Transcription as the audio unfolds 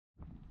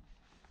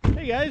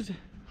Hey guys,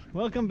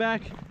 welcome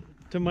back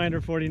to Miner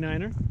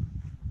 49er.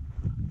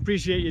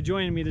 Appreciate you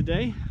joining me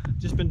today.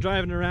 Just been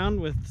driving around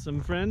with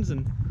some friends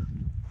and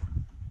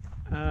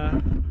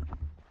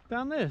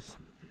found this.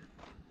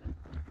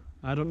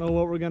 I don't know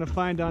what we're gonna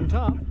find on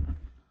top.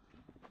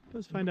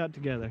 Let's find out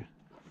together.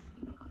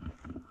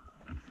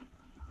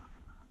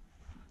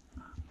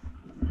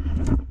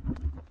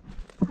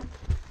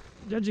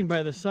 Judging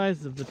by the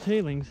size of the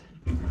tailings,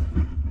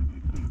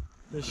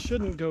 this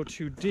shouldn't go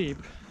too deep,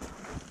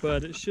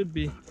 but it should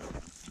be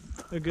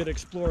a good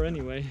explore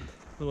anyway.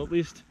 We'll at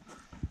least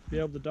be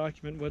able to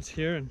document what's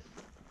here and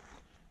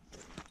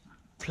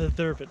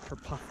preserve it for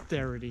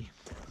posterity.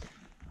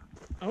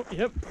 Oh,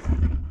 yep.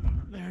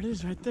 There it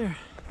is right there.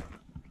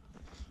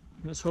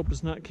 Let's hope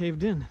it's not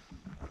caved in.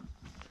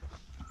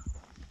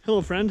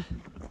 Hello, friend.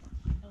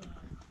 Hello.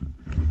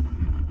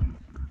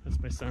 That's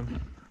my son.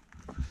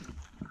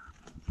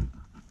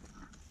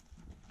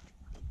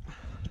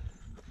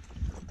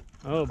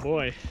 Oh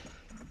boy.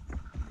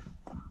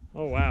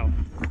 Oh wow.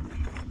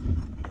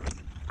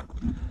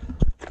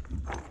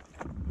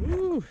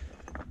 Woo.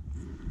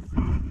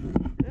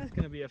 That's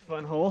gonna be a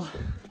fun hole.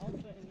 I'll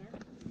fit in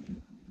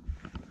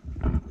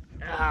there.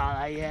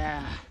 Ah,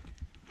 yeah.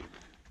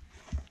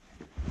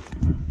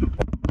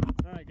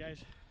 Alright guys.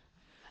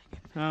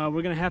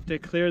 We're gonna have to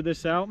clear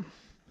this out.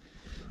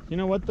 You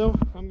know what though?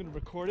 I'm gonna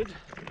record it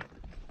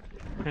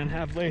and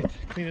have Lath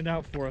clean it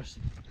out for us.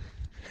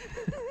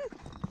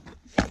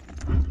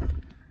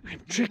 I'm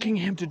tricking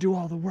him to do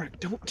all the work.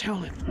 Don't tell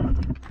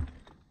him.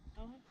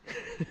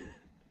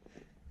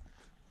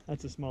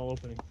 That's a small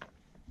opening.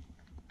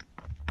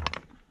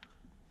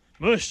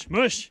 Mush,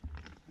 mush.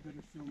 I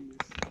better film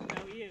this.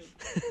 No, you.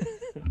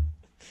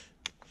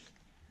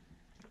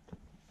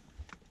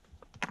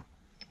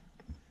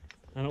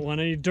 I don't want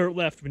any dirt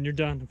left when you're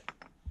done.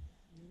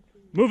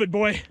 Move it,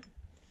 boy.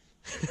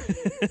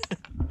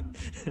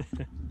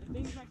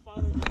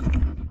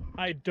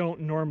 I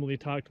don't normally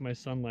talk to my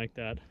son like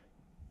that.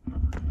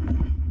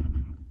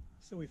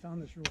 So we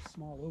found this real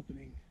small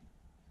opening,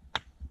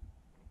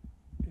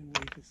 and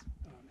Lath has to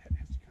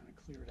kind of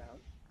clear it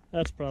out.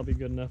 That's probably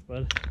good enough,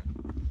 bud.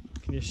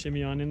 Can you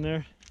shimmy on in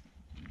there?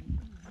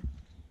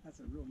 That's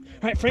a real nail.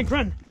 All right, Frank,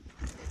 run!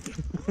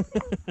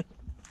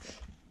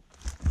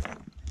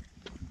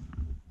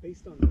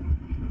 Based on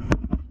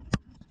that.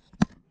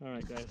 All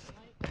right, guys.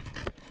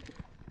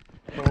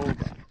 Hold on.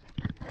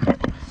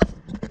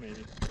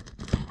 Maybe.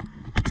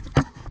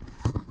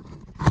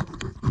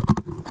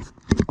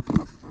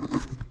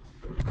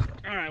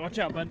 All right, watch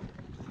out, bud.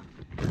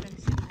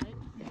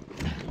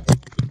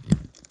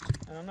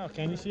 I don't know.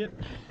 Can you see it?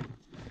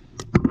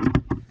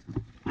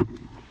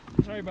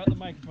 Sorry about the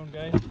microphone,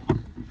 guys.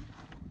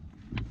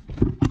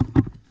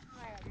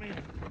 Oh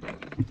man.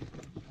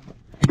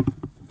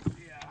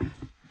 Yeah.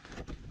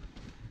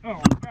 Oh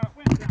God, it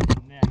went down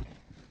the neck.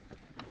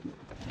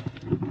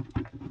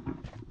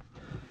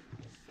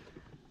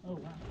 Oh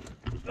wow.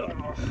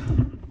 Oh.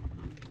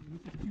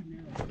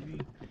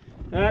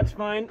 That's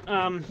fine. I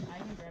can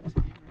grab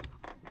some paper.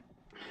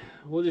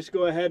 We'll just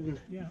go ahead and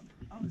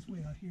I'll just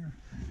wait out here.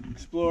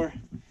 explore.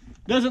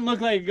 Doesn't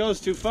look like it goes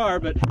too far,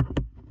 but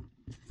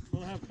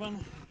we'll have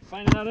fun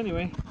finding out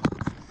anyway.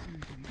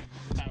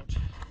 Ouch.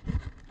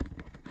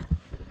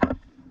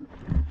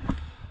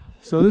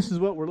 So this is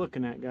what we're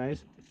looking at,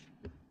 guys.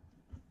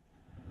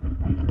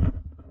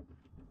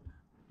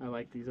 I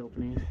like these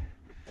openings.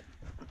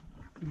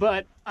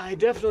 But I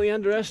definitely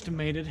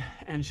underestimated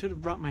and should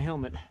have brought my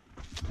helmet.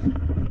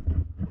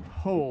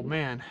 Oh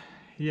man,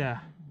 yeah.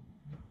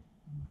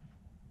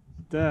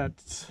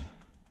 That's...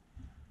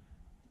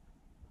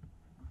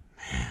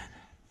 Man,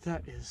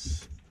 that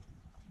is...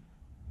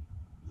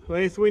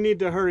 Lath, we need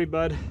to hurry,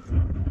 bud.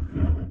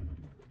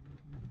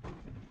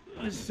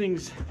 This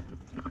thing's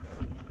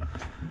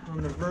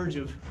on the verge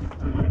of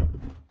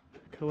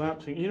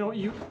collapsing. You know,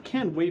 you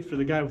can't wait for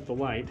the guy with the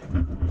light.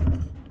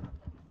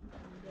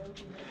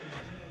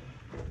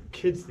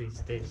 Kids these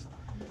days.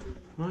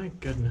 My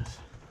goodness.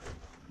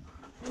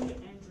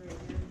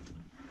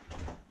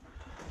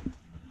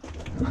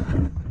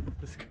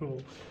 That's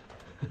cool.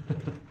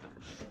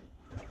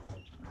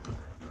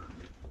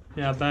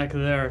 Yeah, back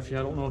there, I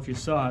don't know if you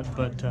saw it,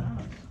 but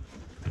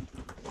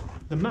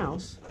the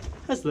mouse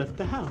has left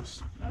the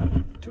house.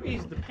 To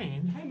ease the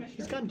pain,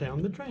 he's gone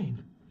down the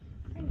drain.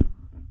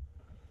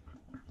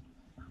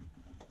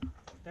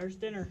 There's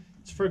dinner.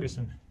 It's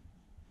Ferguson.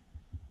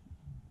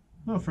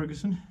 Hello,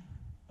 Ferguson.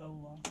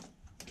 Oh,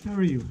 how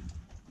are you?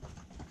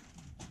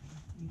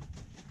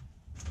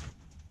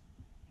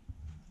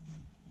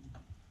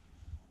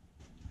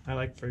 I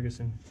like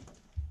Ferguson.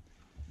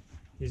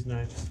 He's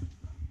nice.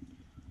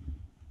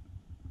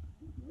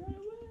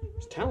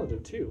 He's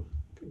talented too.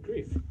 Good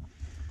grief.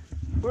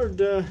 Where'd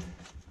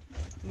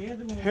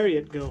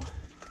Harriet go?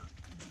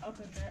 Up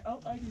in there. Oh,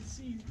 I can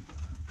see you.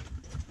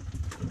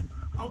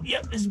 Oh,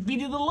 yep, it's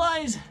Beady the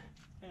Lies.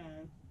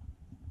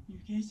 You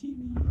can't see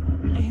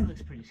me. He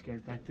looks pretty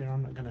scared back there.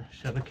 I'm not gonna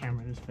shove a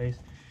camera in his face.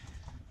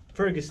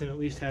 Ferguson at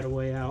least had a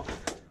way out.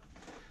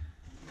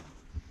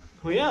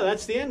 Well, yeah,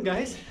 that's the end,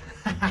 guys.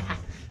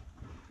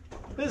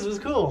 This was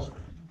cool.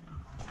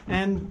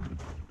 And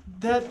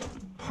that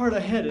part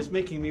ahead is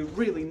making me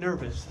really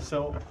nervous.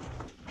 So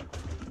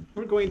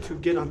we're going to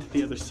get onto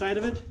the other side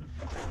of it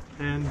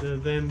and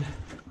then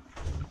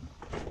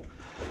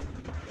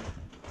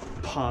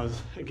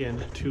pause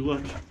again to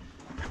look.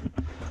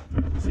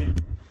 See,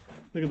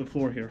 look at the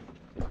floor here.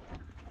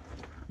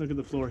 Look at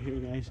the floor here,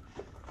 guys.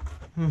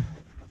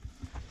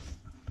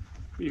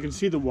 You can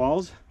see the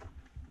walls.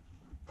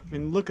 I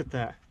mean, look at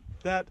that.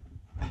 That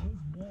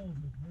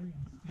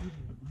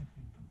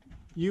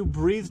you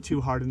breathe too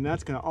hard and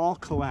that's gonna all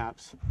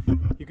collapse.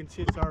 You can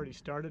see it's already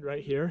started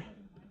right here.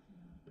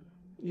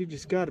 You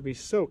just gotta be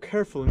so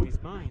careful in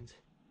these mines.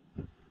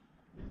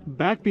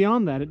 Back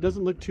beyond that, it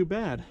doesn't look too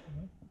bad.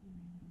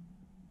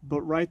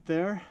 But right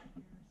there,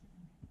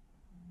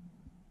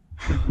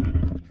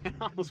 it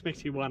almost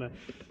makes you wanna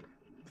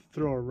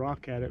throw a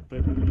rock at it,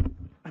 but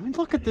I mean,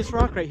 look at this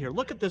rock right here.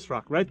 Look at this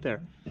rock right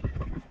there.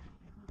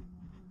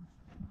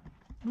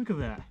 Look at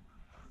that.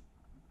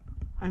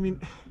 I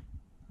mean,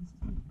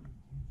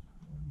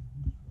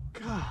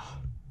 God,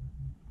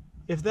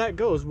 if that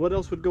goes, what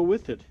else would go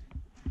with it?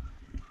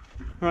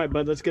 All right,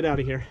 bud, let's get out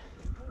of here.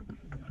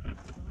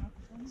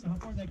 So how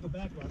far did that go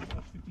back?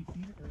 About 50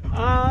 feet?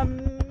 Or?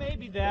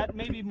 Maybe that.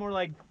 Maybe more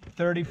like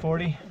 30,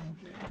 40.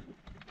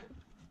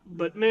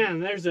 But man,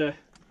 there's a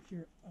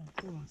Here,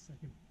 hold on a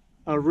second.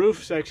 a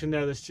roof section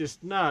there that's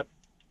just not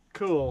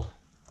cool.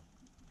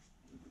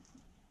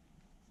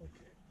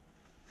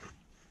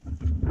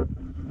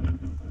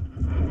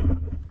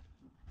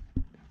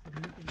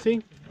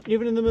 See,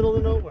 even in the middle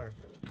of nowhere,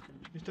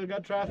 you still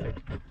got traffic.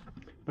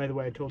 By the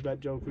way, I told that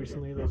joke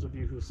recently. Those of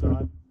you who saw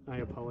it, I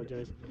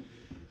apologize.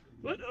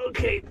 But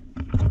okay,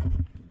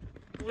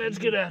 let's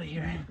get out of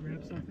here.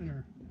 Grab something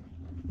or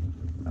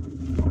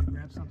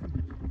grab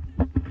something.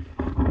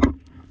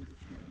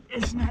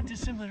 It's not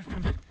dissimilar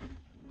from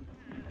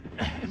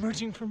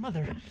Emerging from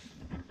Mother.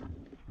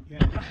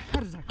 Yeah. How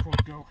does that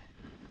quote go?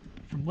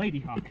 From Lady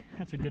Hawk.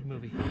 That's a good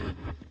movie.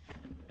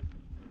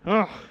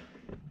 Oh,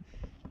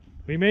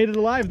 we made it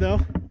alive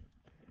though.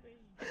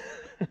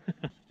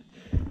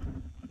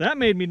 That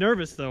made me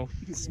nervous though.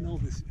 You can smell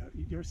this.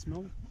 You ever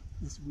smell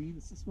this weed?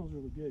 It smells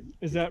really good.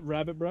 Is that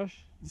rabbit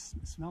brush? Just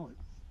smell it.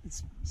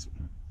 It's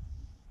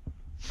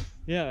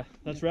Yeah,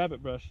 that's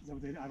rabbit brush. is that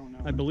what they, I don't know.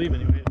 I believe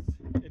anyway.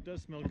 It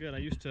does smell good. I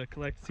used to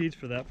collect seeds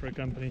for that for a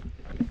company.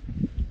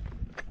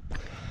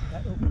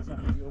 That open's not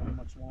going to be open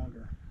much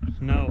longer.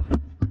 No.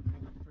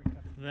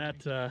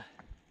 That,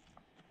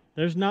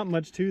 there's not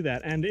much to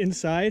that. And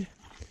inside,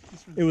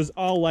 it was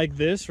all like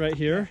this right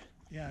here.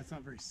 Yeah, it's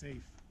not very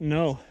safe.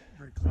 No. It's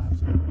very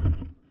collapsible.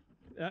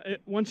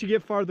 Once you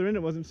get farther in,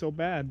 it wasn't so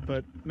bad.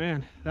 But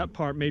man, that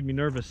part made me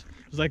nervous.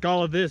 It was like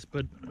all of this,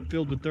 but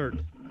filled with dirt.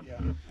 Yeah, I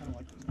don't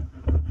like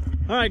those.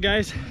 All right,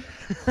 guys.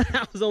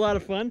 That was a lot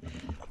of fun.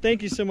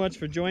 Thank you so much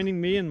for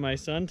joining me and my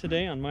son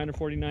today on Miner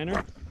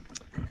 49er.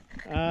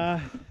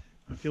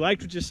 If you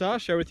liked what you saw,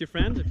 share with your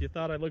friends. If you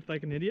thought I looked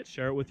like an idiot,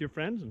 share it with your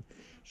friends and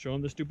show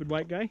them the stupid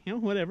white guy. You know,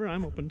 whatever,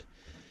 I'm open.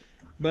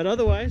 But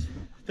otherwise,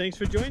 thanks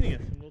for joining us.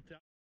 And we'll